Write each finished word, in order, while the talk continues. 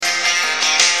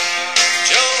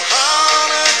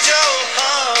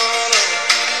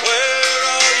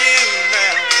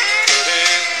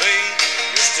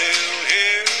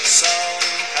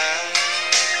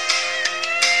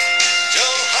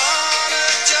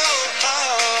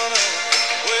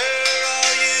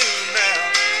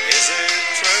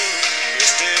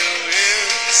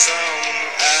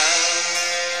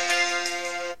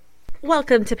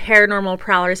welcome to Paranormal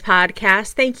Prowlers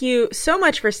Podcast. Thank you so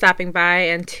much for stopping by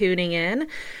and tuning in.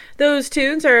 Those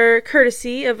tunes are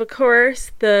courtesy of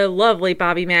course, the lovely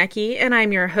Bobby Mackey, and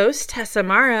I'm your host, Tessa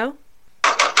Morrow.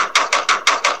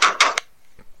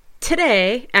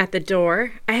 Today, at the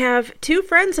door, I have two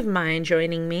friends of mine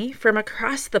joining me from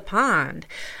across the pond,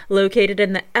 located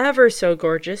in the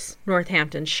ever-so-gorgeous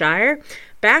Northamptonshire.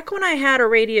 Back when I had a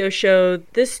radio show,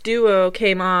 this duo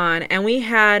came on, and we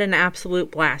had an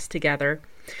absolute blast together.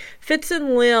 Fitz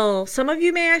and Lil, some of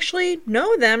you may actually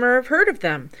know them or have heard of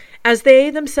them, as they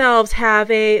themselves have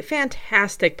a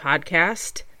fantastic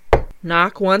podcast.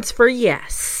 Knock once for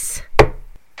yes.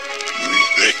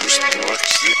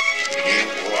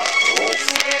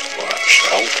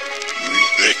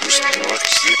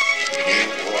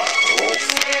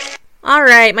 All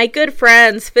right, my good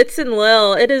friends, Fitz and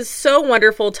Lil, it is so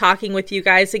wonderful talking with you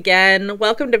guys again.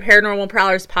 Welcome to Paranormal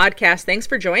Prowlers Podcast. Thanks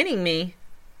for joining me.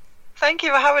 Thank you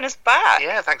for having us back.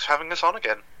 Yeah, thanks for having us on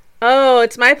again. Oh,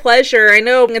 it's my pleasure. I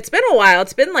know it's been a while.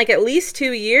 It's been like at least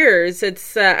 2 years.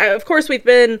 It's of course we've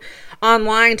been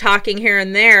online talking here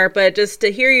and there, but just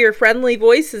to hear your friendly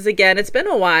voices again, it's been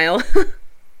a while.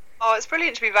 Oh, it's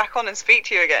brilliant to be back on and speak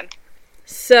to you again.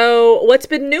 So, what's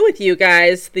been new with you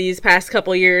guys these past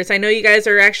couple years? I know you guys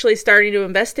are actually starting to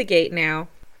investigate now.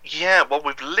 Yeah, well,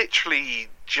 we've literally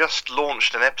just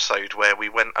launched an episode where we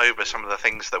went over some of the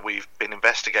things that we've been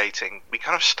investigating. We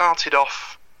kind of started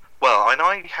off, well, and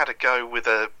I had a go with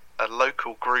a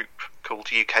local group called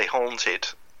UK Haunted,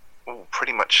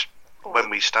 pretty much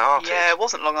when we started. Yeah, it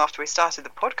wasn't long after we started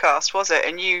the podcast, was it?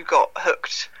 And you got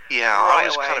hooked. Yeah, right I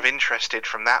was away. kind of interested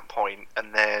from that point,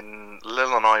 and then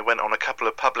Lil and I went on a couple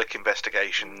of public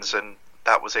investigations, and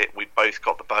that was it. We both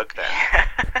got the bug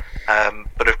then.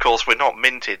 But of course, we're not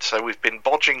minted, so we've been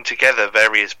bodging together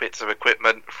various bits of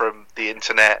equipment from the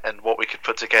internet and what we could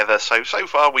put together. So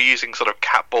far, we're using sort of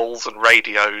cat balls and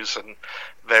radios and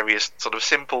various sort of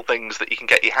simple things that you can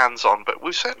get your hands on. But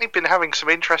we've certainly been having some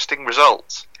interesting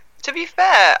results. To be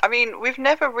fair, I mean, we've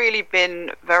never really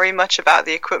been very much about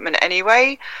the equipment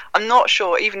anyway. I'm not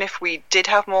sure, even if we did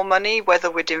have more money,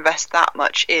 whether we'd invest that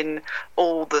much in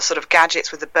all the sort of gadgets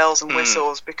with the bells and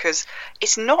whistles, because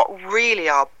it's not really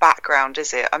our background,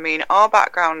 is it? I mean, our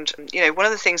background, you know, one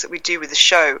of the things that we do with the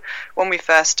show when we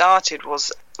first started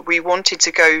was we wanted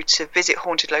to go to visit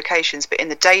haunted locations, but in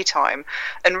the daytime,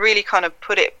 and really kind of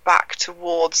put it back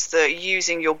towards the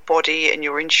using your body and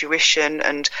your intuition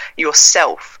and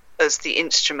yourself as the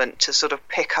instrument to sort of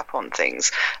pick up on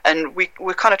things. And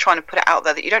we're kind of trying to put it out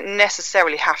there that you don't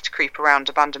necessarily have to creep around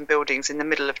abandoned buildings in the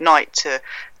middle of night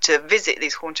to visit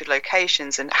these haunted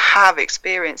locations and have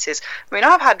experiences. I mean,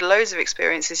 I've had loads of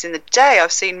experiences in the day.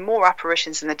 I've seen more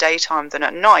apparitions in the daytime than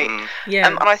at night. Yeah.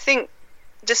 And I think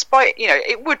despite, you know,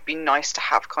 it would be nice to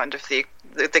have kind of the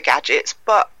gadgets,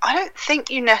 but I don't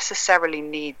think you necessarily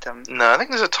need them. No, I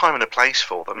think there's a time and a place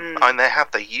for them. And they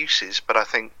have their uses, but I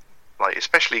think, like,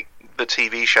 especially the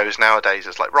TV shows nowadays,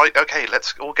 it's like, right, okay,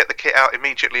 let's all get the kit out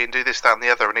immediately and do this, that and the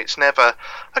other, and it's never,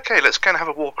 okay, let's go and have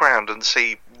a walk around and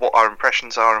see what our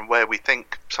impressions are and where we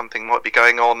think something might be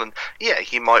going on. And yeah,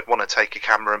 you might want to take a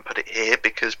camera and put it here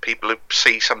because people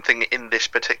see something in this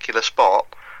particular spot,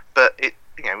 but it,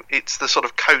 you know, it's the sort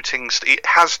of coatings, it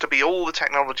has to be all the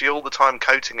technology all the time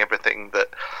coating everything that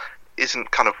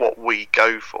isn't kind of what we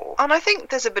go for. And I think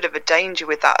there's a bit of a danger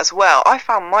with that as well. I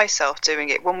found myself doing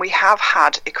it when we have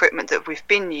had equipment that we've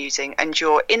been using and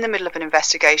you're in the middle of an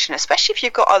investigation, especially if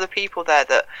you've got other people there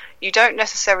that you don't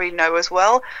necessarily know as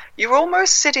well. You're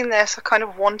almost sitting there so kind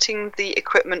of wanting the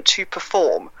equipment to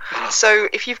perform. So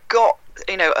if you've got,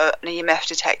 you know, an EMF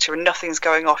detector and nothing's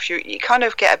going off, you kind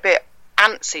of get a bit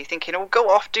antsy, thinking, oh,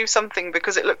 go off, do something,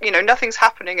 because it look, you know, nothing's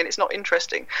happening and it's not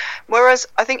interesting. Whereas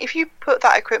I think if you put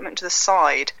that equipment to the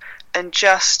side and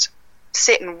just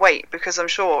sit and wait, because I'm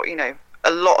sure, you know,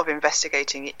 a lot of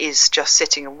investigating is just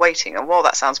sitting and waiting, and while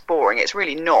that sounds boring, it's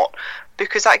really not,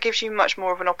 because that gives you much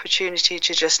more of an opportunity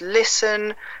to just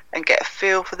listen and get a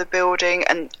feel for the building.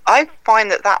 And I find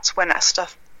that that's when that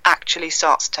stuff actually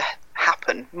starts to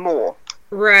happen more.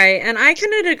 Right, and I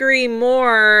couldn't agree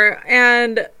more.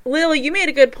 And Lily, you made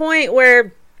a good point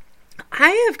where I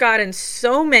have gotten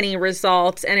so many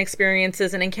results and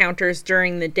experiences and encounters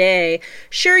during the day.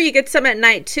 Sure, you get some at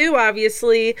night too,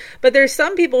 obviously, but there's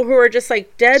some people who are just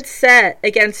like dead set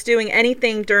against doing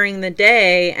anything during the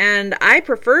day, and I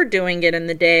prefer doing it in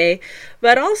the day.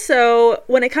 But also,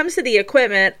 when it comes to the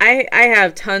equipment, I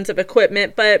have tons of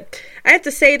equipment, but I have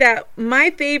to say that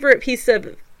my favorite piece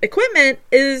of equipment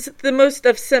is the most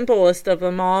of simplest of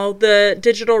them all, the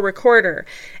digital recorder.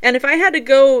 And if I had to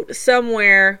go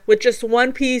somewhere with just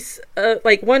one piece,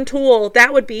 like one tool,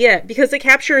 that would be it, because it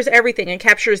captures everything. It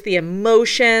captures the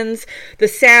emotions, the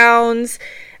sounds,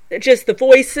 just the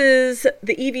voices,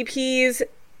 the EVPs,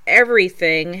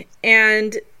 everything.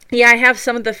 And yeah, I have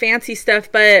some of the fancy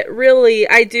stuff, but really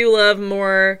I do love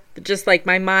more just like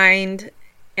my mind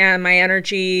and my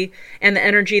energy and the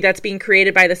energy that's being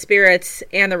created by the spirits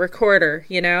and the recorder,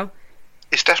 you know?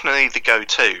 It's definitely the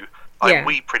go-to.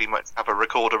 We pretty much have a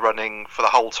recorder running for the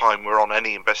whole time we're on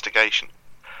any investigation.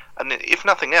 And if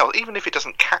nothing else, even if it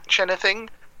doesn't catch anything,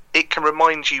 it can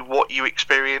remind you what you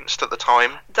experienced at the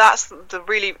time. That's a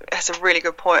really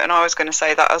good point, and I was going to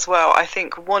say that as well. I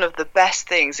think one of the best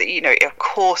things that, of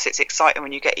course it's exciting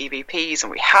when you get EVPs,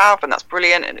 and we have, and that's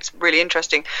brilliant, and it's really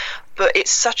interesting, but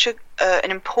it's such an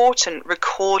important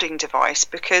recording device,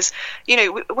 because,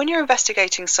 when you're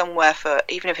investigating somewhere for,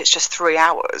 even if it's just 3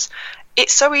 hours,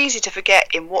 it's so easy to forget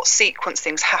in what sequence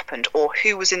things happened, or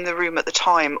who was in the room at the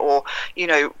time, or,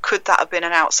 could that have been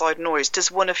an outside noise? Does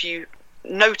one of you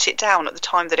note it down at the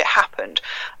time that it happened?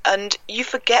 And you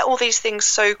forget all these things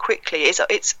so quickly.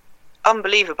 It's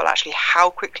unbelievable actually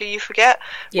how quickly you forget.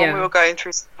 When we were going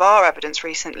through VAR evidence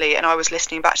recently, and I was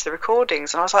listening back to the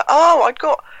recordings, and I was like, I'd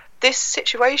got this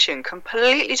situation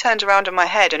completely turned around in my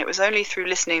head, and it was only through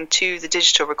listening to the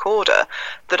digital recorder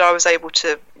that I was able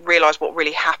to realise what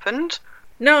really happened.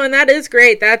 No, and that is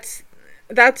great. That's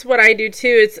what I do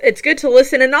too. It's good to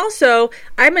listen. And also,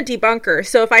 I'm a debunker.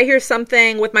 So if I hear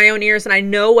something with my own ears and I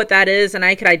know what that is and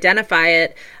I could identify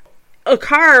it, a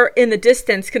car in the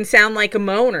distance can sound like a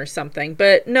moan or something.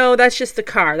 But no, that's just a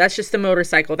car. That's just a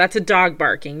motorcycle. That's a dog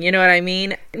barking. You know what I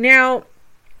mean? Now,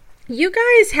 you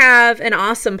guys have an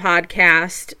awesome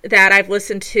podcast that I've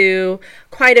listened to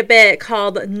quite a bit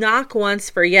called Knock Once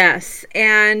for Yes.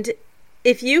 And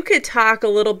if you could talk a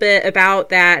little bit about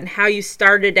that and how you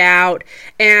started out,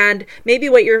 and maybe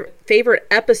what your favorite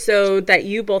episode that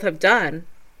you both have done.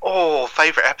 Oh,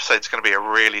 favourite episode's going to be a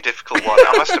really difficult one.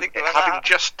 I must admit, having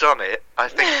just done it, I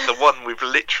think the one we've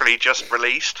literally just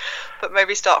released. But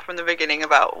maybe start from the beginning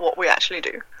about what we actually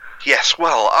do. Yes,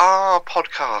 well, our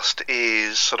podcast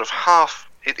is sort of half...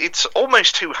 It's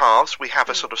almost two halves. We have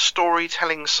a sort of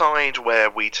storytelling side where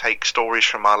we take stories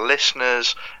from our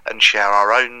listeners and share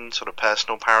our own sort of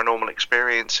personal paranormal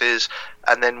experiences.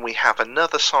 And then we have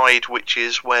another side which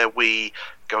is where we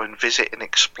go and visit and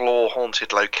explore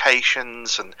haunted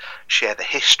locations and share the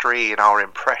history and our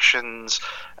impressions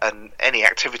and any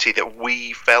activity that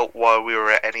we felt while we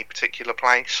were at any particular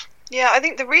place. Yeah, I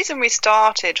think the reason we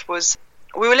started was...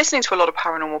 we were listening to a lot of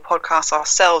paranormal podcasts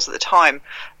ourselves at the time,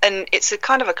 and it's a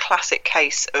kind of a classic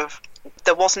case of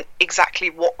there wasn't exactly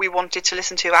what we wanted to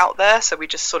listen to out there, so we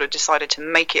just sort of decided to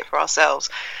make it for ourselves.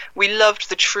 We loved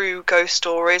the true ghost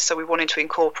stories, so we wanted to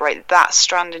incorporate that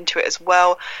strand into it as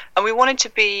well, and we wanted to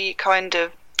be kind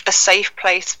of a safe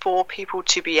place for people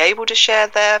to be able to share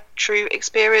their true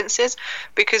experiences,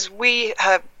 because we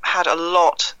have had a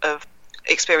lot of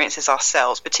experiences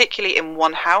ourselves, particularly in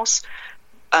one house,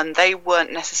 and they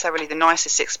weren't necessarily the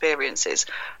nicest experiences.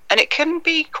 And it can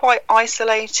be quite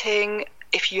isolating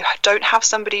if you don't have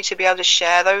somebody to be able to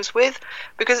share those with,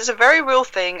 because it's a very real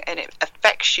thing and it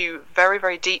affects you very,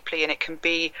 very deeply, and it can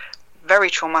be very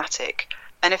traumatic.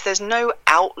 And if there's no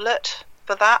outlet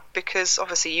for that, because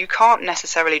obviously you can't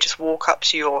necessarily just walk up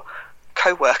to your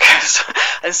co-workers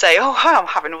and say, hi, I'm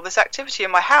having all this activity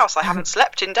in my house, I haven't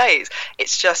slept in days.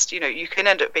 It's just, you can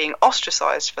end up being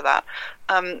ostracized for that.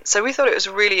 So we thought it was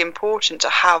really important to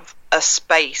have a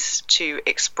space to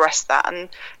express that, and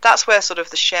that's where sort of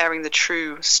the sharing the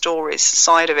true stories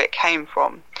side of it came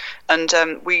from. And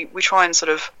we try and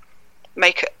sort of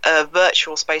make a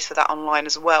virtual space for that online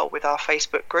as well with our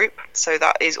Facebook group, so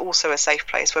that is also a safe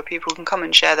place where people can come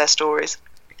and share their stories.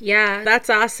 Yeah,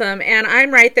 that's awesome. And I'm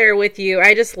right there with you.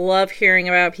 I just love hearing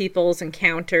about people's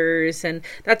encounters. And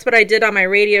that's what I did on my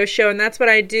radio show. And that's what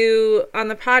I do on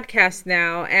the podcast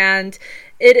now. And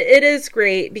it is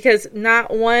great because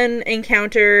not one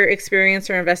encounter, experience,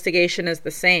 or investigation is the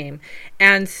same.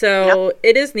 And so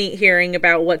It is neat hearing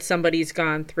about what somebody's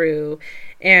gone through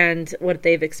and what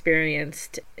they've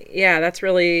experienced. Yeah, that's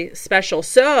really special.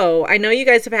 So I know you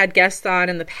guys have had guests on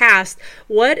in the past.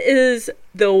 What is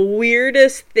the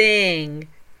weirdest thing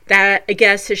that a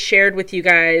guest has shared with you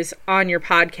guys on your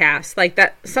podcast? Like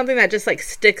that, something that just like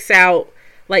sticks out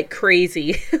like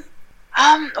crazy.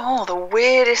 The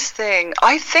weirdest thing.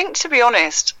 I think, to be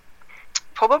honest,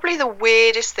 probably the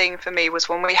weirdest thing for me was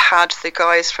when we had the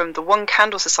guys from the One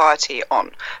Candle Society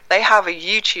on. They have a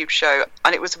YouTube show,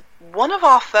 and it was one of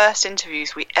our first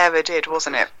interviews we ever did,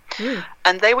 wasn't it?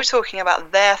 And they were talking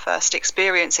about their first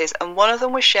experiences, and one of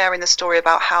them was sharing the story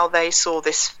about how they saw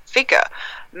this figure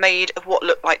made of what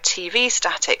looked like TV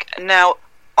static. Now,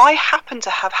 I happen to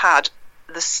have had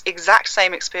this exact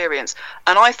same experience,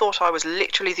 and I thought I was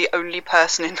literally the only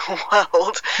person in the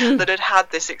world that had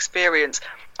had this experience.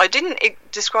 I didn't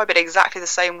describe it exactly the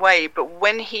same way, but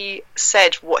when he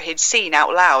said what he'd seen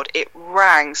out loud, it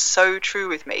rang so true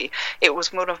with me. It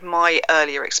was one of my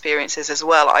earlier experiences as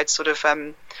well. I'd sort of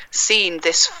seen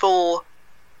this full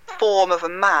form of a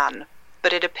man,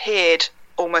 but it appeared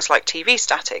almost like TV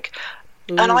static.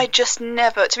 And I just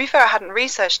never, to be fair, I hadn't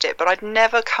researched it, but I'd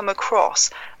never come across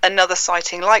another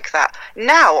sighting like that.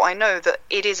 Now I know that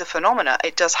it is a phenomena,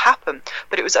 it does happen,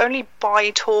 but it was only by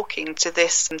talking to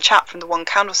this chap from the One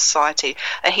Candle Society,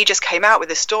 and he just came out with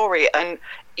this story, and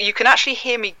you can actually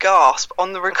hear me gasp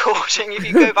on the recording. If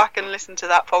you go back and listen to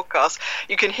that podcast,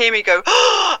 you can hear me go,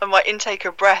 and my intake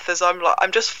of breath as I'm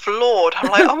just floored.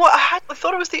 I'm like, I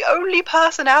thought I was the only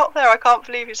person out there. I can't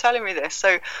believe you're telling me this.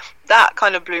 So that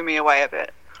kind of blew me away a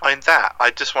bit.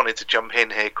 I just wanted to jump in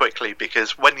here quickly,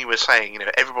 because when you were saying,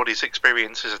 everybody's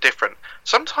experiences are different,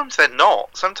 sometimes they're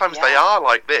not. Sometimes they are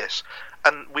like this.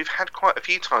 And we've had quite a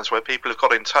few times where people have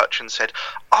got in touch and said,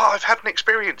 I've had an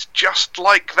experience just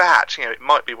like that. It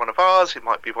might be one of ours, it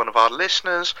might be one of our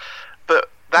listeners,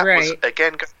 but that was,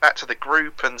 again, going back to the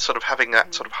group and sort of having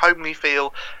that sort of homely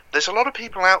feel. There's a lot of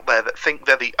people out there that think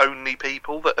they're the only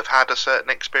people that have had a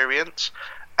certain experience,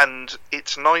 and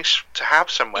it's nice to have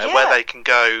somewhere where they can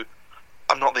go,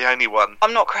 I'm not the only one.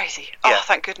 I'm not crazy. Yeah. Oh,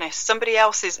 thank goodness. Somebody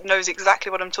else knows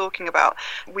exactly what I'm talking about.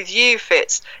 With you,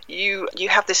 Fitz, you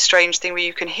have this strange thing where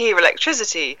you can hear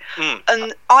electricity.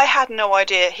 And I had no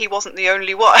idea he wasn't the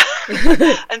only one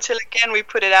until, again, we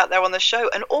put it out there on the show.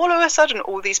 And all of a sudden,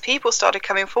 all these people started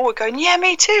coming forward going, yeah,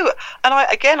 me too. And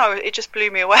it just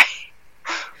blew me away.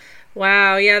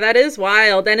 Wow, yeah, that is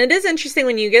wild. And it is interesting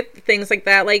when you get things like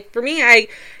that. Like, for me, I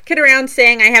kid around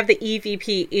saying I have the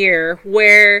EVP ear,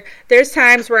 where there's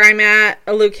times where I'm at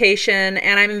a location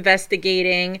and I'm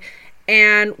investigating,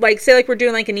 and say we're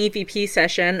doing an EVP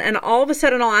session, and all of a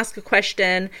sudden I'll ask a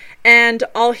question and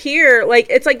I'll hear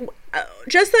it's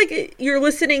just like you're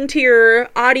listening to your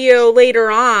audio later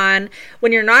on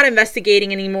when you're not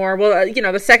investigating anymore. Well,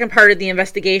 the second part of the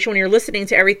investigation, when you're listening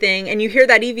to everything and you hear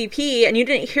that EVP and you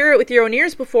didn't hear it with your own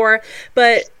ears before,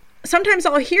 but sometimes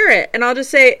I'll hear it and I'll just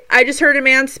say, I just heard a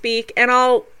man speak, and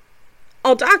I'll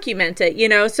document it,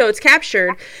 so it's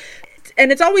captured.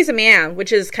 And it's always a man,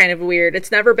 which is kind of weird.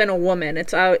 It's never been a woman.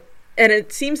 And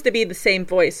it seems to be the same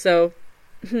voice. So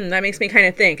that makes me kind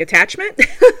of think, attachment?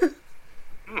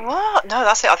 What? No,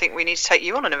 that's it. I think we need to take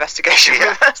you on an investigation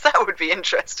with us. That would be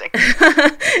interesting.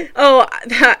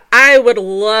 I would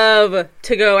love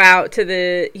to go out to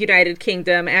the United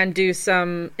Kingdom and do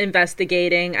some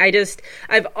investigating.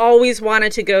 I've always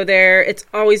wanted to go there. It's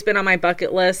always been on my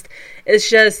bucket list. It's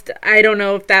just, I don't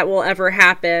know if that will ever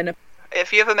happen.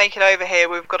 If you ever make it over here,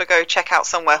 we've got to go check out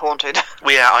somewhere haunted.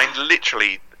 Well, yeah, I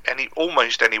literally...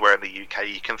 almost anywhere in the UK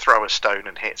you can throw a stone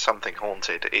and hit something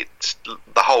haunted. It's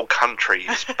the whole country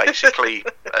is basically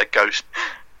a ghost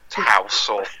house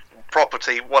or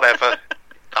property, whatever.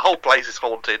 The whole place is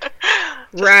haunted.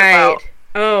 Right.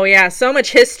 Oh yeah, so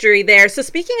much history there. So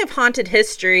speaking of haunted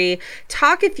history,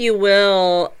 talk, if you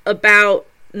will, about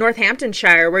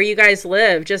Northamptonshire, where you guys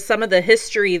live, just some of the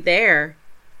history there.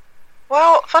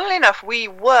 Well, funnily enough, we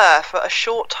were for a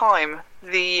short time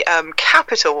the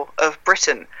capital of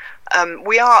Britain.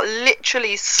 We are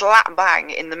literally slap bang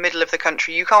in the middle of the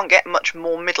country. You can't get much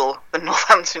more middle than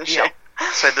Northamptonshire.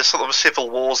 Yeah. So the sort of civil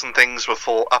wars and things were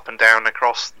fought up and down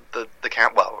across the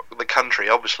country,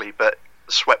 obviously, but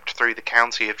swept through the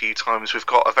county a few times. We've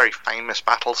got a very famous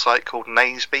battle site called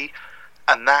Naseby,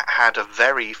 and that had a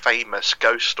very famous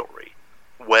ghost story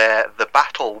where the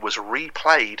battle was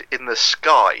replayed in the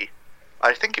sky.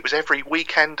 I think it was every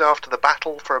weekend after the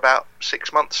battle for about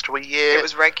 6 months to a year. It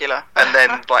was regular. And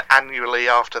then annually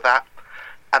after that.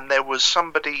 And there was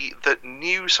somebody that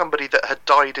knew somebody that had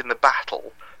died in the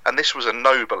battle. And this was a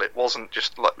noble. It wasn't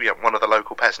just one of the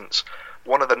local peasants.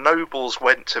 One of the nobles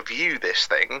went to view this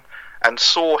thing and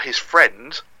saw his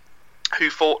friend who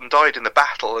fought and died in the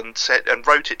battle, and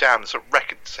wrote it down and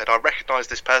said, I recognise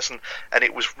this person, and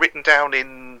it was written down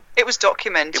in... It was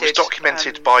documented. It was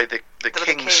documented by the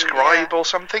king's scribe or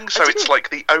something, so it's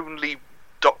the only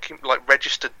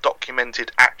registered,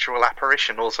 documented actual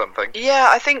apparition or something. Yeah,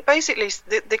 I think basically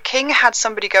the king had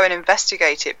somebody go and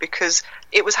investigate it because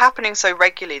it was happening so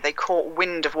regularly. They caught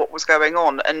wind of what was going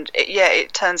on, and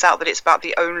it turns out that it's about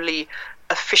the only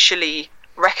officially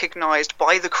recognised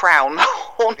by the crown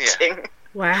haunting.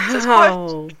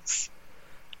 Wow.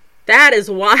 That is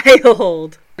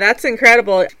wild. That's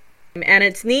incredible. And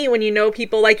it's neat when you know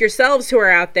people like yourselves who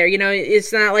are out there. You know,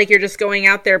 it's not like you're just going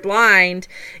out there blind.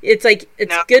 It's like,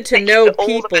 it's good to know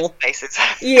people.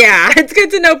 Yeah, it's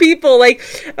good to know people. Like,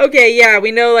 okay, yeah,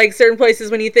 we know like certain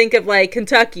places when you think of like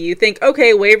Kentucky, you think,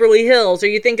 okay, Waverly Hills, or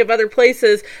you think of other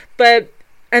places,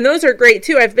 and those are great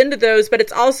too. I've been to those, but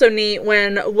it's also neat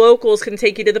when locals can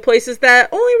take you to the places that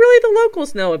only really the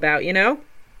locals know about, you know?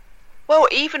 Well,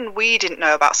 even we didn't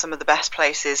know about some of the best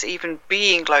places, even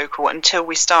being local, until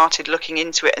we started looking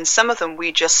into it. And some of them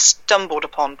we just stumbled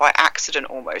upon by accident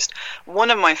almost.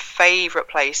 One of my favourite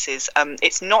places,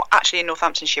 it's not actually in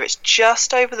Northamptonshire, it's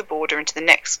just over the border into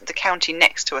the county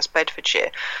next to us,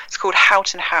 Bedfordshire. It's called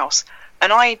Houghton House.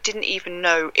 And I didn't even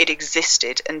know it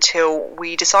existed until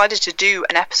we decided to do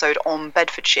an episode on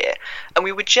Bedfordshire. And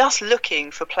we were just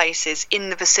looking for places in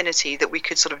the vicinity that we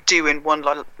could sort of do in one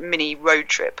mini road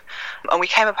trip. And we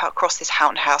came across this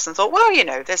Houghton House and thought, well, you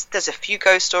know, there's a few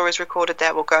ghost stories recorded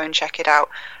there. We'll go and check it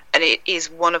out. And it is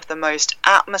one of the most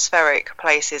atmospheric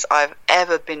places I've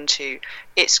ever been to.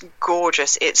 It's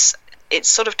gorgeous. It's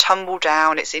sort of tumbled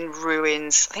down, it's in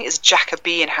ruins. I think it's a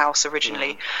Jacobean house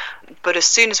originally. But as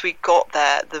soon as we got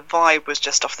there, the vibe was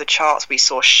just off the charts. We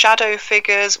saw shadow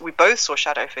figures. We both saw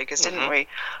shadow figures, didn't we?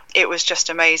 It was just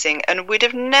amazing. And we'd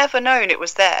have never known it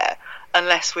was there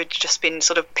unless we'd just been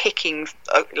sort of picking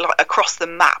across the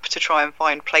map to try and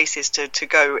find places to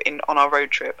go in on our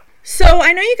road trip. So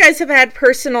I know you guys have had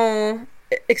personal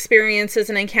experiences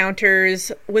and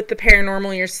encounters with the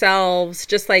paranormal yourselves,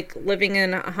 just like living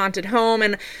in a haunted home.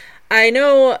 And I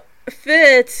know,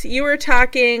 Fitz, you were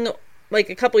talking like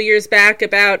a couple years back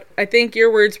about, I think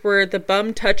your words were the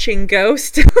bum touching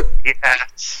ghost.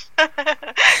 Yes.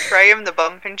 Graham, the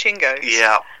bum pinching ghost.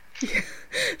 Yeah.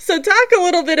 So talk a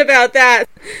little bit about that.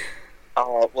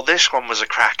 Oh, well, this one was a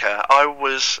cracker. I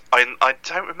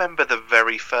don't remember the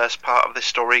very first part of this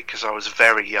story because I was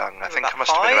very young. I think I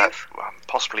must have been about,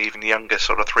 possibly even younger,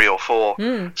 sort of 3 or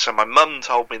 4. So my mum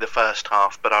told me the first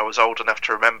half, but I was old enough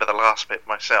to remember the last bit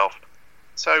myself.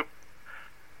 So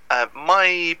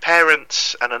my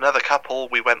parents and another couple,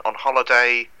 we went on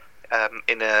holiday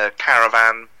in a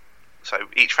caravan. So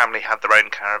each family had their own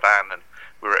caravan, and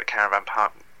we were at a caravan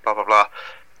park, blah, blah, blah,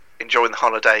 enjoying the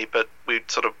holiday, but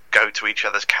we'd sort of go to each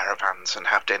other's caravans and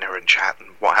have dinner and chat and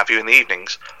what have you in the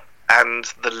evenings. And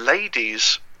the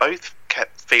ladies both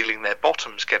kept feeling their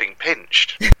bottoms getting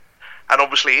pinched. And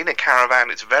obviously in a caravan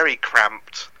it's very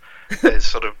cramped. There's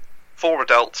sort of 4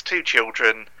 adults, 2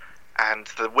 children, and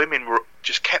the women were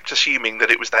just kept assuming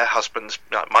that it was their husbands,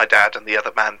 like my dad and the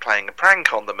other man, playing a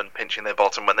prank on them and pinching their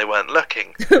bottom when they weren't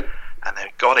looking. And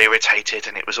they got irritated,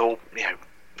 and it was all, you know,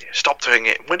 stop doing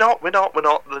it. We're not.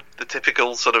 The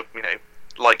typical sort of, you know,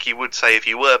 like you would say if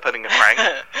you were putting a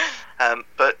prank.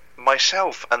 But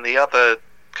myself and the other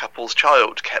couple's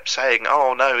child kept saying,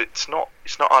 "Oh no, it's not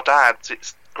our dad.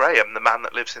 It's Graham, the man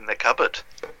that lives in the cupboard."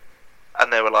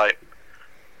 And they were like,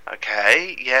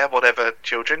 "Okay, yeah, whatever,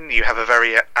 children. You have a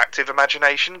very active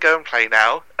imagination. Go and play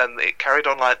now." And it carried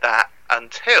on like that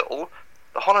until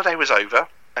the holiday was over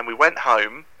and we went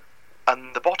home,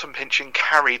 and the bottom pinching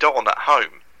carried on at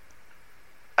home.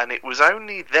 And it was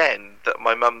only then that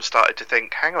my mum started to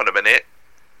think, hang on a minute,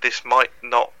 this might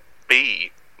not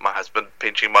be my husband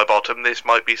pinching my bottom, this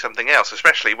might be something else,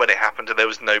 especially when it happened and there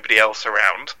was nobody else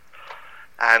around.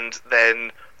 And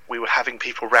then we were having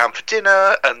people round for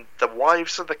dinner, and the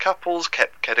wives of the couples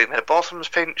kept getting their bottoms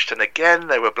pinched, and again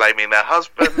they were blaming their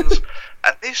husbands.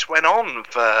 And this went on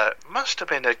for, must have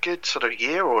been a good sort of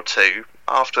year or 2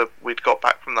 after we'd got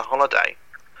back from the holiday.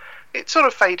 It sort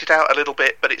of faded out a little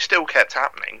bit, but it still kept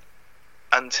happening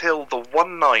until the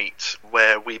one night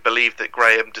where we believed that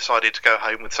Graham decided to go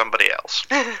home with somebody else.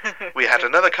 We had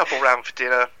another couple round for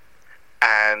dinner,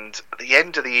 and at the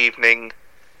end of the evening,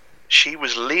 she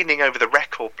was leaning over the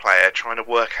record player trying to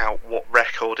work out what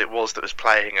record it was that was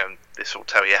playing, and this will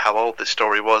tell you how old this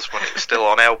story was when it was still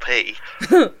on LP.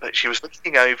 But she was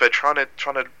looking over trying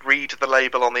to read the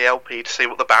label on the LP to see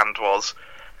what the band was,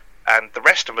 and the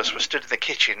rest of us were stood in the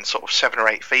kitchen sort of 7 or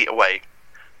 8 feet away,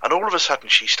 and all of a sudden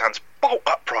she stands bolt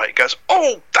upright and goes,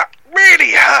 "Oh, that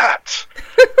really hurt!"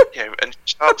 You know, and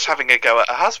starts having a go at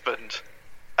her husband,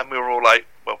 and we were all like,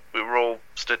 well, we were all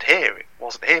stood here, it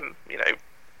wasn't him, you know,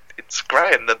 it's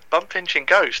Graham, the bum pinching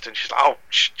ghost. And she's like, "Oh,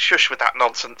 shush with that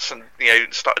nonsense," and, you know,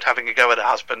 started having a go at her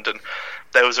husband. And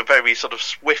there was a very sort of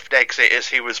swift exit as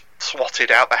he was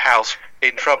swatted out the house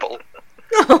in trouble.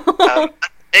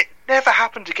 It never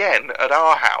happened again at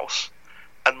our house,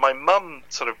 and my mum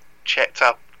sort of checked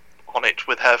up on it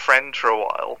with her friend for a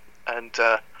while, and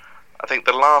I think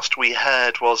the last we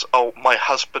heard was, oh, my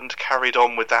husband carried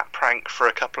on with that prank for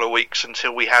a couple of weeks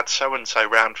until we had so-and-so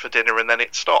round for dinner and then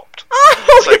it stopped.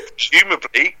 Oh. So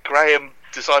presumably Graham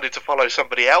decided to follow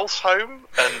somebody else home,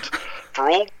 and for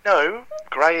all we know,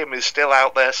 Graham is still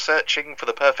out there searching for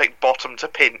the perfect bottom to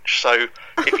pinch. So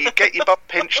if you get your bum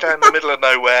pinched down in the middle of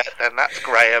nowhere, then that's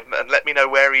Graham, and let me know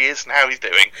where he is and how he's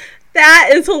doing. That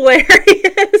is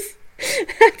hilarious.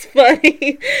 That's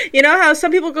funny. You know how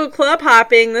some people go club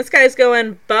hopping? This guy's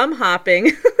going bum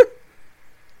hopping.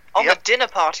 On the dinner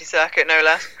party circuit, no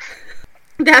less.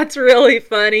 That's really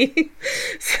funny.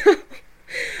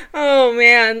 Oh,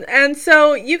 man. And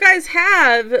so you guys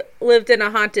have lived in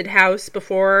a haunted house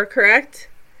before, correct?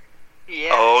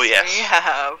 Yes, oh, yes. We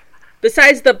have.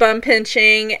 Besides the bum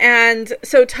pinching. And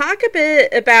so talk a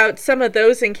bit about some of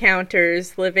those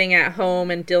encounters living at home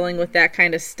and dealing with that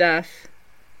kind of stuff.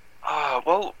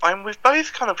 Well, we've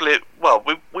both kind of lived... Well,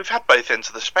 we've had both ends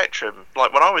of the spectrum.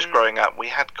 Like, when I was growing up, we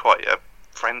had quite a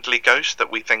friendly ghost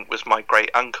that we think was my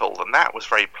great uncle, and that was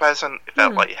very pleasant. It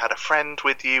felt like you had a friend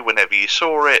with you whenever you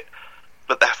saw it.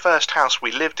 But the first house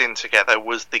we lived in together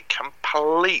was the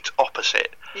complete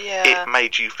opposite. Yeah. It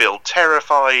made you feel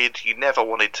terrified. You never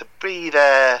wanted to be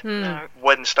there. No.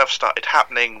 When stuff started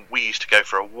happening, we used to go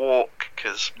for a walk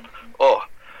because,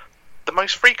 the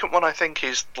most frequent one I think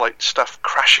is like stuff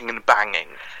crashing and banging.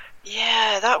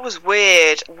 Yeah, that was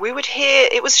weird. We would hear,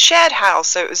 it was a shared house,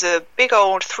 so it was a big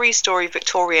old 3-story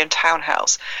Victorian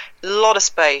townhouse. A lot of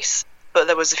space, but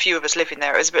there was a few of us living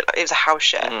there. It was a house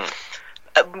share.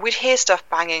 We'd hear stuff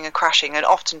banging and crashing, and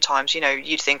oftentimes,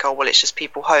 you'd think, oh, well, it's just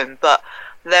people home. But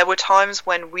there were times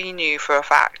when we knew for a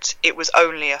fact it was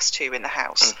only us two in the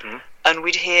house. And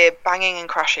we'd hear banging and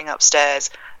crashing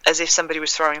upstairs as if somebody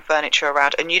was throwing furniture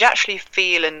around, and you'd actually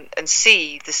feel and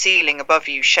see the ceiling above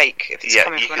you shake if it's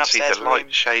coming from an upstairs room. Yeah, you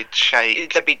could see the light shade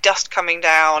shake. There'd be dust coming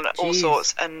down, all Jeez.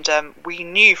 sorts, and we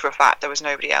knew for a fact there was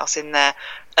nobody else in there.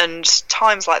 And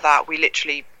times like that, we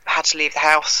literally had to leave the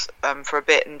house for a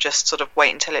bit and just sort of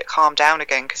wait until it calmed down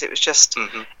again, because it was just,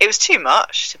 it was too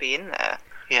much to be in there.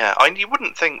 Yeah, you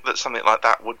wouldn't think that something like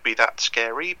that would be that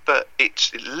scary, but it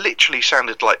literally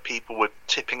sounded like people were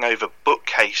tipping over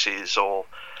bookcases or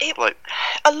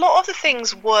a lot of the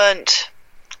things weren't,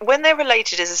 when they're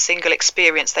related as a single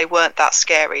experience, they weren't that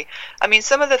scary. I mean,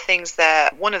 some of the things there,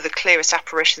 one of the clearest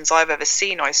apparitions I've ever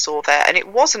seen I saw there, and it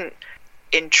wasn't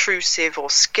intrusive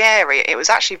or scary, it was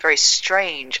actually very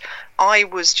strange. I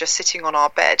was just sitting on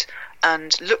our bed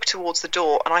and looked towards the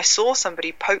door, and I saw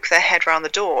somebody poke their head round the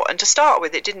door, and to start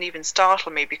with, it didn't even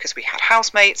startle me because we had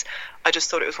housemates. I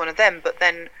just thought it was one of them, but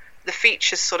then the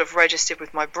features sort of registered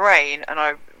with my brain, and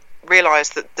I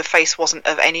realised that the face wasn't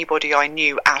of anybody I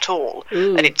knew at all.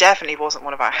 And it definitely wasn't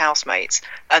one of our housemates,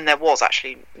 and there was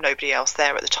actually nobody else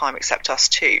there at the time except us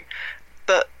two.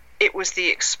 But it was the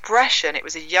expression. It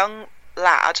was a young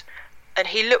lad, and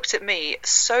he looked at me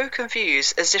so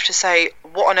confused, as if to say,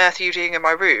 what on earth are you doing in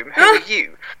my room? Who are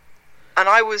you? And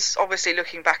I was obviously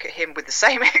looking back at him with the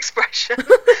same expression,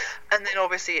 and then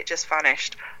obviously it just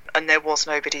vanished and there was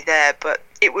nobody there. But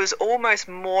it was almost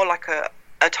more like a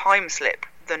time slip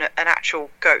than an actual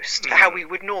ghost, how we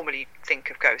would normally think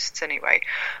of ghosts anyway.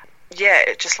 Yeah,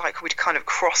 it just like we'd kind of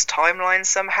crossed timelines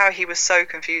somehow. He was so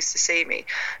confused to see me.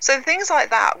 So things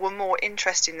like that were more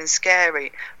interesting than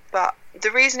scary. But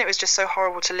the reason it was just so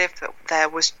horrible to live there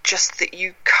was just that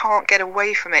you can't get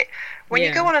away from it. When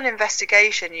you go on an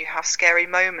investigation, you have scary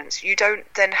moments. You don't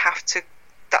then have to...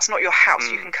 That's not your house.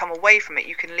 You can come away from it.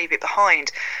 You can leave it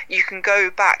behind. You can go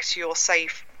back to your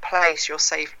safe place, your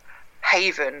safe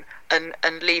haven, and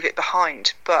leave it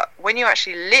behind. But when you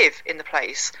actually live in the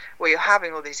place where you're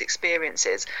having all these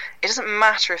experiences, it doesn't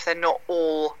matter if they're not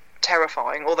all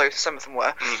terrifying, although some of them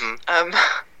were.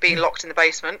 Being locked in the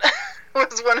basement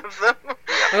was one of them.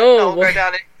 I'll go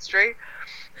down in history.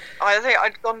 I think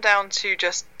I'd gone down to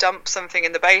just dump something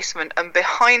in the basement, and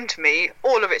behind me,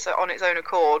 all of it on its own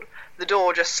accord, the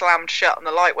door just slammed shut and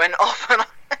the light went off, and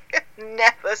I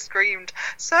never screamed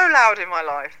so loud in my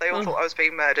life. They all thought I was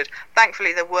being murdered.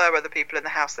 Thankfully, there were other people in the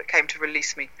house that came to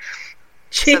release me.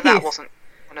 Jeez. So that wasn't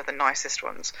one of the nicest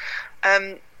ones.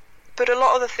 But a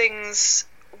lot of the things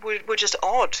were just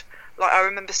odd. Like, I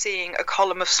remember seeing a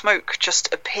column of smoke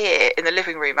just appear in the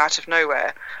living room out of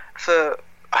nowhere for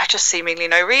just seemingly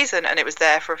no reason, and it was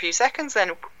there for a few seconds,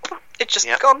 then it's just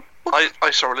gone.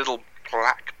 I saw a little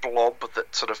black blob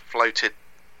that sort of floated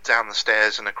down the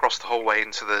stairs and across the hallway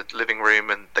into the living room,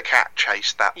 and the cat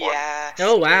chased that one. Yes,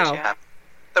 oh, wow. Yeah.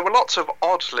 There were lots of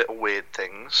odd little weird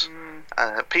things.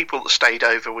 People that stayed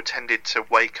over were tended to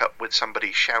wake up with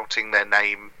somebody shouting their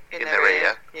name in their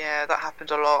ear. Yeah, that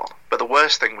happened a lot. But the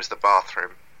worst thing was the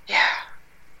bathroom. Yeah.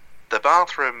 The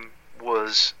bathroom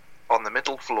was on the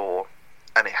middle floor,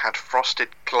 and it had frosted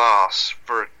glass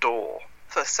for a door.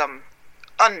 For some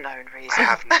unknown reason. I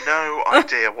have no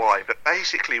idea why, but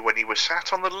basically when you were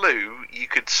sat on the loo, you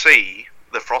could see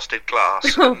the frosted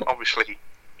glass, and obviously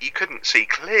you couldn't see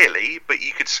clearly, but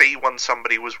you could see when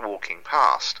somebody was walking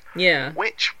past. Yeah.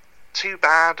 Which, too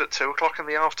bad at 2 o'clock in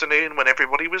the afternoon when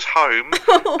everybody was home,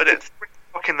 but at 3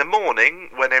 o'clock in the morning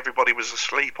when everybody was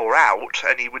asleep or out,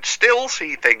 and you would still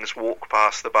see things walk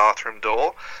past the bathroom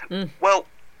door, well,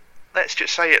 let's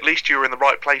just say at least you were in the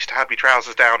right place to have your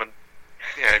trousers down and,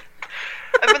 you know...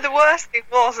 I mean, the worst thing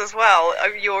was as well,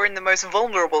 you're in the most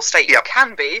vulnerable state you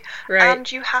can be, and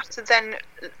you have to then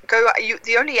go.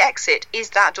 The only exit is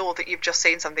that door that you've just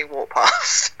seen something walk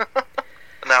past.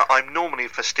 Now, I'm normally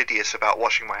fastidious about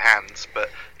washing my hands, but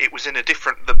it was in a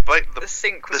different. The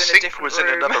sink was, in, a different room.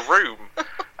 In another room,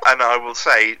 and I will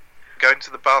say, going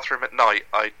to the bathroom at night,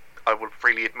 I will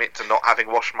freely admit to not having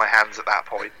washed my hands at that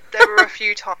point. There were a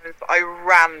few times I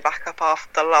ran back up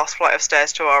after the last flight of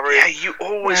stairs to our room. Yeah, you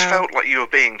always felt like you were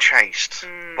being chased.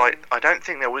 Like, I don't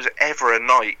think there was ever a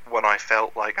night when I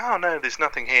felt like, oh no, there's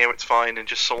nothing here, it's fine, and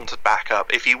just sauntered back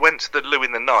up. If you went to the loo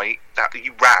in the night,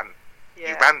 you ran. Yeah.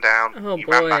 You ran down,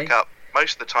 ran back up.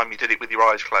 Most of the time you did it with your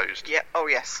eyes closed. Yeah, oh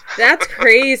yes. That's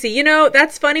crazy. You know,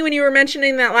 that's funny when you were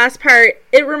mentioning that last part.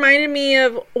 It reminded me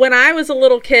of when I was a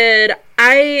little kid,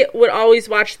 I would always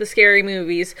watch the scary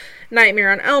movies.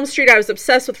 Nightmare on Elm Street. I was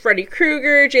obsessed with Freddy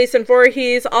Krueger, Jason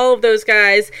Voorhees, all of those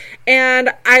guys.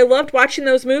 And I loved watching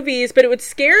those movies, but it would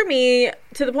scare me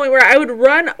to the point where I would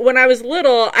run, when I was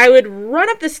little, I would run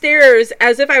up the stairs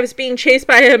as if I was being chased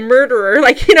by a murderer.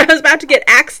 Like, you know, I was about to get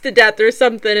axed to death or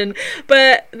something.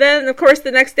 But then, of course,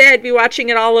 the next day I'd be watching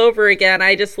it all over again.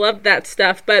 I just loved that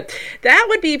stuff. But that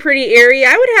would be pretty eerie.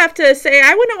 I would have to say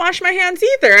I wouldn't wash my hands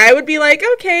either. I would be like,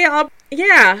 okay,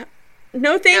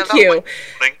 no thank you.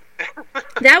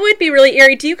 That would be really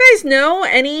eerie. Do you guys know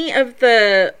any of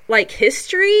the, like,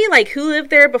 history? Like, who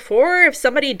lived there before? If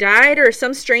somebody died or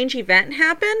some strange event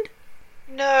happened?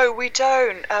 No, we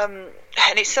don't. And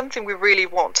it's something we really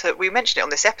want to... We mentioned it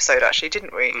on this episode, actually,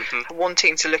 didn't we? Mm-hmm.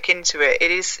 Wanting to look into it.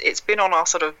 It's been on our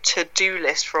sort of to-do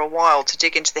list for a while to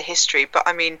dig into the history. But,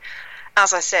 I mean...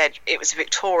 As I said, it was a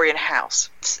Victorian house.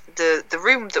 The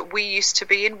room that we used to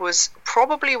be in would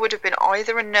have been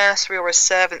either a nursery or a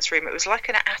servant's room. It was like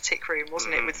an attic room,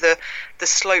 wasn't it, with the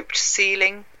sloped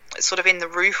ceiling, sort of in the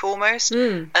roof almost.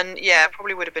 And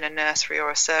probably would have been a nursery or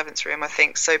a servant's room, I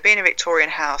think. So being a Victorian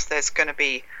house, there's going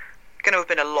to have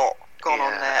been a lot gone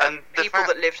on there, and people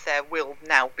that lived there will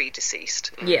now be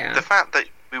deceased. Yeah, the fact that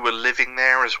we were living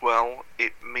there as well,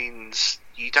 it means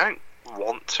you don't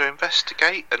want to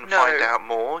investigate and find out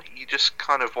more. You just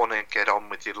kind of want to get on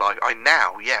with your life.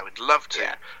 Would love to.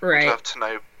 Yeah. Right. Would love to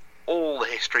know all the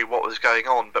history, what was going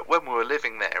on. But when we were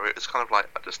living there, it was kind of like,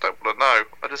 I just don't want to know.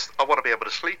 I want to be able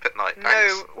to sleep at night.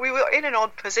 Thanks. No, we were in an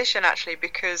odd position actually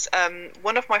because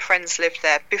one of my friends lived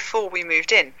there before we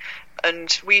moved in.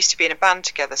 And we used to be in a band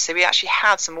together, so we actually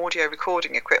had some audio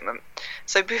recording equipment.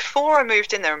 So before I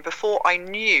moved in there and before I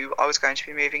knew I was going to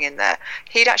be moving in there,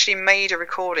 he'd actually made a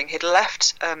recording. He'd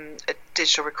left a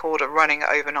digital recorder running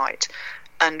overnight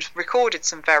and recorded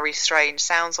some very strange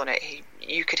sounds on it.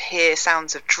 You could hear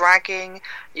sounds of dragging,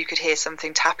 you could hear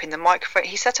something tapping the microphone.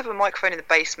 He set up a microphone in the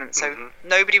basement, so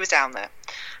nobody was down there.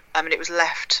 And it was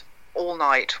left all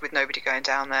night with nobody going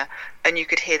down there, and you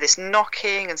could hear this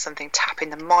knocking and something tapping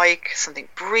the mic, something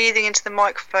breathing into the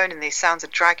microphone, and these sounds of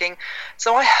dragging.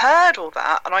 So I heard all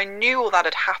that, and I knew all that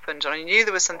had happened, and I knew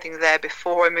there was something there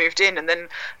before I moved in. And then,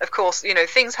 of course, you know,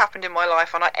 things happened in my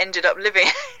life, and I ended up living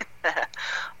there.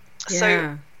 Yeah.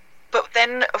 So, but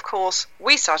then, of course,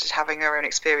 we started having our own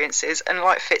experiences, and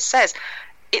like Fitz says,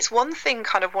 it's one thing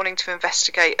kind of wanting to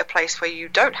investigate a place where you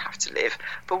don't have to live,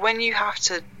 but when you have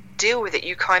to deal with it,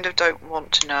 you kind of don't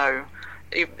want to know.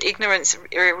 Ignorance,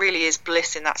 it really is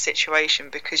bliss in that situation,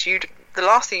 because the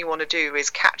last thing you want to do is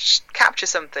capture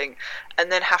something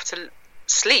and then have to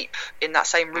sleep in that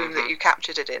same room that you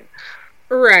captured it in.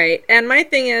 Right. And my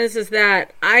thing is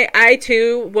that I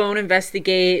too won't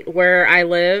investigate where I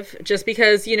live, just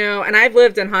because, you know, and I've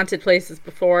lived in haunted places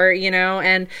before, you know,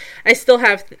 and I still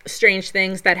have strange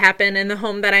things that happen in the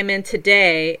home that I'm in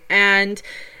today. And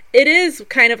it is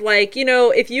kind of like, you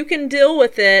know, if you can deal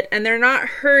with it and they're not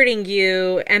hurting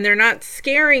you and they're not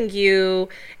scaring you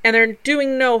and they're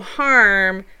doing no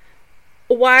harm,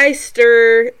 why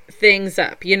stir things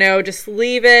up? You know, just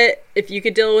leave it. If you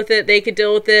could deal with it, they could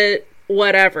deal with it.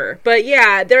 whatever. But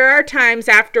yeah, there are times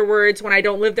afterwards when I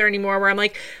don't live there anymore where I'm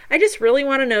like, I just really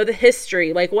want to know the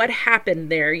history, like what happened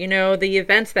there, you know, the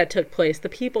events that took place, the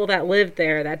people that lived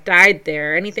there, that died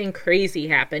there, anything crazy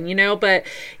happened, you know. But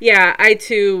yeah, I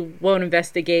too won't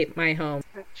investigate my home.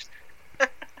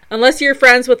 Unless you're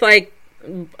friends with like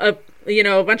a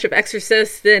bunch of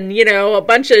exorcists and, you know, a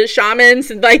bunch of shamans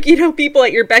and, like, you know, people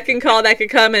at your beck and call that could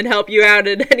come and help you out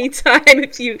at any time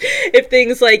if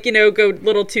things, like, you know, go a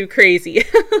little too crazy.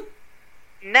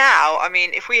 Now, I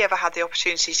mean, if we ever had the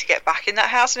opportunity to get back in that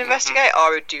house and investigate, I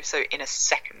would do so in a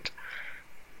second.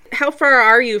 How far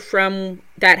are you from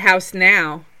that house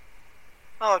now?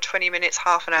 20 minutes,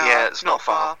 half an hour. Yeah, it's not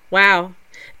far. Wow.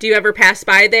 Do you ever pass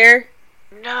by there?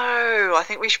 No, I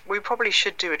think we probably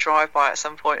should do a drive-by at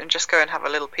some point and just go and have a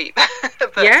little peep.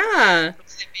 But yeah.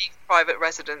 Being private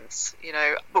residence, you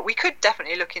know. But we could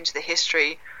definitely look into the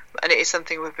history, and it is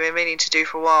something we've been meaning to do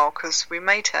for a while, because we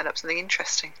may turn up something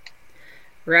interesting.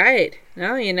 Right.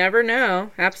 No, you never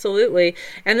know. Absolutely.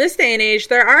 And this day and age,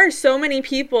 there are so many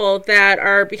people that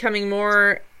are becoming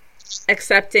more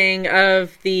accepting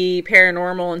of the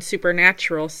paranormal and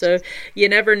supernatural, so you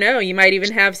never know, you might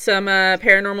even have some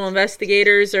paranormal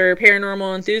investigators or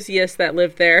paranormal enthusiasts that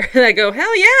live there that go,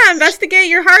 hell yeah, investigate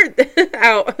your heart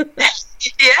out.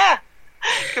 Yeah,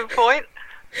 good point.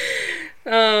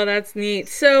 Oh, that's neat.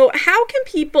 So how can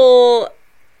people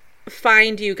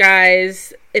find you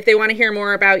guys if they want to hear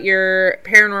more about your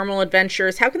paranormal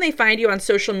adventures? How can they find you on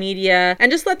social media,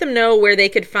 and just let them know where they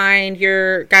could find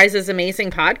your guys'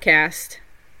 amazing podcast?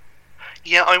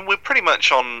 Yeah, we're pretty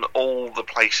much on all the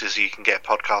places you can get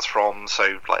podcasts from,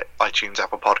 so like iTunes,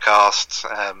 Apple Podcasts,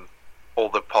 all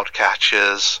the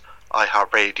podcatchers,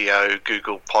 iHeartRadio,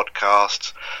 Google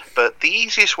Podcasts. But the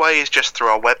easiest way is just through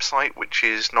our website, which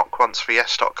is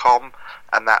notonceforyes.com.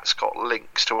 And that's got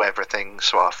links to everything,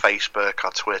 so our Facebook,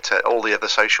 our Twitter, all the other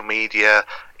social media,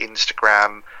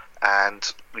 Instagram,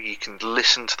 and you can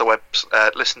listen to the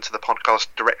podcast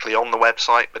directly on the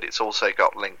website. But it's also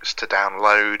got links to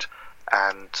download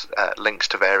and links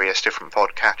to various different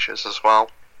podcatchers as well.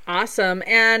 Awesome.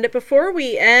 And before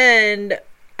we end,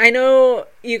 I know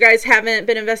you guys haven't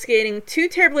been investigating too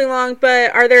terribly long,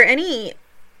 but are there any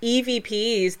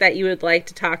EVPs that you would like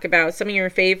to talk about? Some of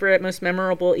your favorite, most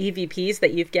memorable EVPs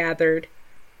that you've gathered?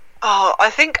 Oh,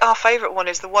 I think our favourite one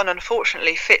is the one,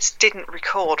 unfortunately, Fitz didn't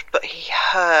record, but he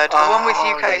heard. The one with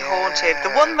UK Haunted.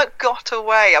 The one that got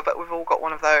away. I bet we've all got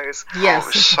one of those. Yes. Oh,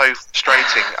 it was so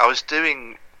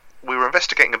frustrating. We were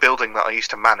investigating a building that I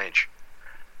used to manage,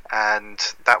 and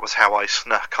that was how I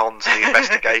snuck onto the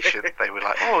investigation. They were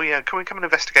like, oh yeah, can we come and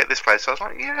investigate this place? I was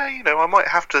like, yeah, you know, I might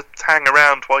have to hang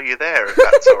around while you're there, if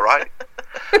that's all right.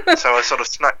 So I sort of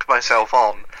snuck myself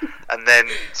on, and then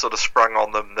sort of sprung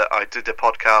on them that I did a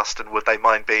podcast and would they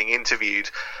mind being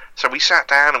interviewed. So we sat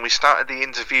down and we started the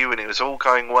interview, and it was all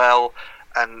going well,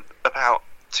 and about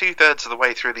 2/3 of the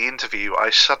way through the interview, I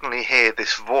suddenly hear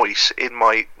this voice in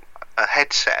my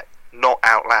headset. Not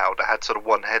out loud. I had sort of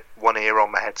one ear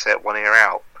on my headset, one ear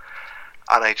out,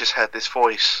 and I just heard this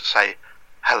voice say,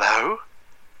 "Hello,"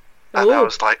 and I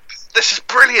was like, "This is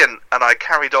brilliant!" And I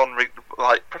carried on,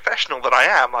 like professional that I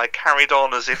am. I carried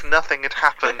on as if nothing had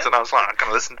happened, and I was like, "I'm going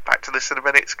to listen back to this in a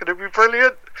minute. It's going to be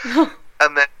brilliant."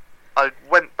 And then I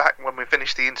went back when we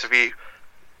finished the interview,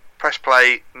 pressed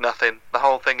play, nothing. The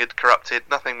whole thing had corrupted,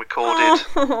 nothing recorded.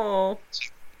 Oh.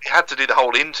 I had to do the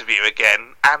whole interview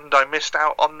again, and I missed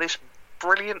out on this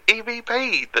brilliant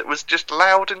EVP that was just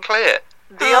loud and clear.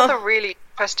 The other really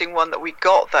interesting one that we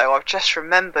got, though, I've just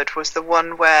remembered, was the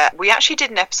one where we actually did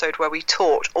an episode where we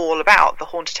talked all about the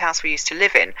haunted house we used to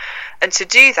live in. And to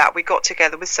do that, we got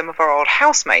together with some of our old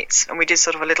housemates, and we did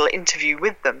sort of a little interview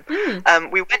with them.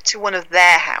 We went to one of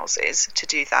their houses to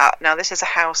do that. Now, this is a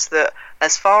house that,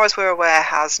 as far as we're aware,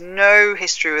 has no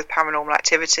history with paranormal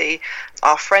activity.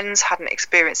 Our friends hadn't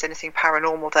experienced anything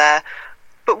paranormal there.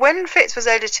 But when Fitz was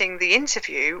editing the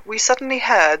interview, we suddenly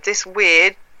heard this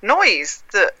weird noise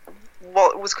that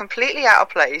was completely out of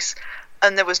place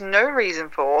and there was no reason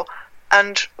for,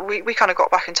 and we kind of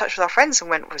got back in touch with our friends and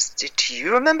went, do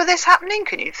you remember this happening?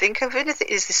 Can you think of anything?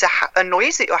 Is this a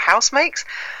noise that your house makes?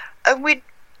 And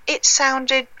it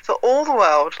sounded for all the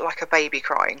world like a baby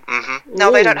crying. Now,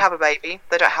 they don't have a baby,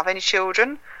 they don't have any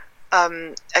children.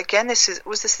 Again,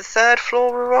 was this the third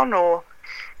floor we were on, or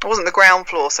it wasn't the ground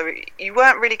floor, so you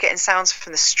weren't really getting sounds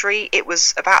from the street. It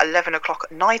was about 11 o'clock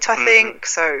at night, I think.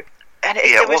 So, and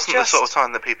it wasn't the sort of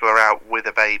time that people are out with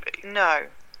a baby. No.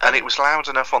 And it was loud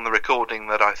enough on the recording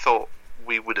that I thought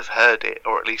we would have heard it,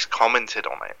 or at least commented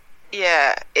on it.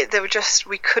 Yeah,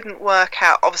 we couldn't work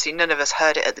out. Obviously, none of us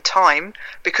heard it at the time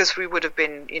because we would have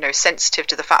been, sensitive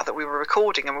to the fact that we were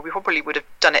recording, and we probably would have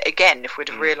done it again if we'd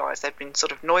have realised there'd been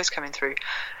sort of noise coming through.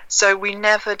 So we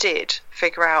never did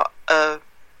figure out a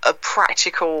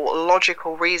practical,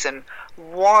 logical reason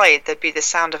why there'd be the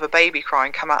sound of a baby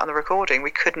crying come out on the recording.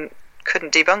 We couldn't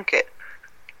debunk it.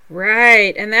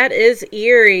 Right, and that is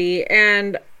eerie.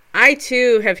 And I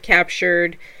too have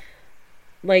captured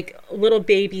like little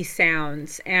baby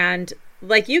sounds, and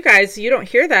like you guys, you don't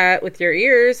hear that with your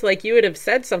ears. Like you would have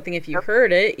said something if you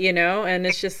heard it, and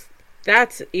it's just,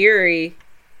 that's eerie.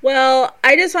 Well,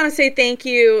 I just want to say thank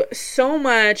you so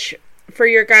much for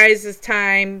your guys'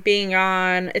 time being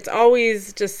on. It's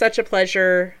always just such a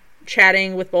pleasure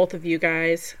chatting with both of you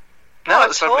guys. No,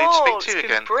 it's lovely to speak to you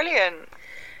again. Brilliant.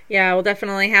 Yeah, we'll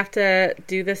definitely have to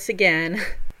do this again.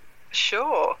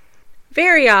 Sure.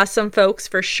 Very awesome folks,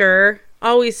 for sure.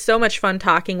 Always so much fun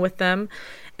talking with them.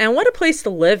 And what a place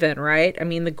to live in, right? I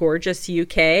mean, the gorgeous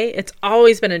UK. It's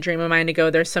always been a dream of mine to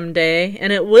go there someday,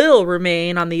 and it will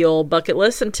remain on the old bucket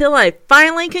list until I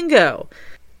finally can go.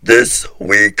 This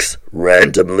week's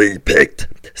randomly picked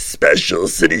special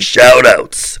city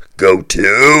shoutouts go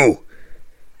to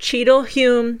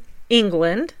Cheadle-Hulme,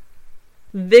 England;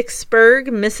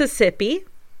 Vicksburg, Mississippi;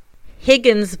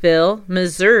 Higginsville,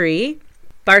 Missouri;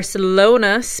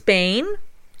 Barcelona, Spain;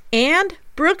 and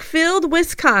Brookfield,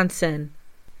 Wisconsin.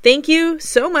 Thank you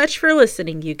so much for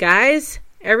listening, you guys.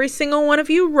 Every single one of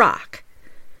you rock.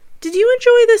 Did you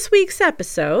enjoy this week's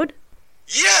episode?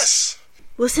 Yes!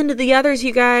 Listen to the others,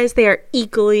 you guys. They are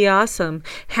equally awesome.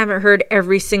 Haven't heard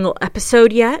every single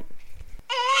episode yet?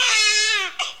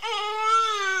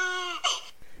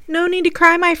 No need to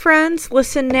cry, my friends.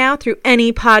 Listen now through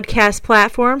any podcast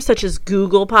platform such as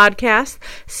Google Podcasts,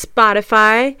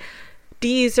 Spotify,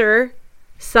 Deezer,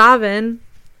 Savin,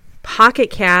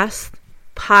 Pocket Cast,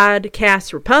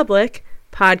 Podcast Republic,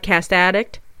 Podcast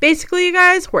Addict. Basically, you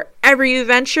guys, wherever you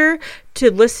venture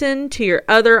to listen to your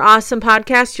other awesome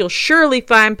podcasts, you'll surely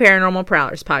find Paranormal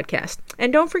Prowlers podcast.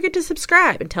 And don't forget to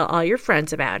subscribe and tell all your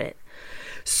friends about it.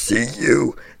 See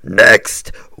you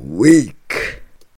next week.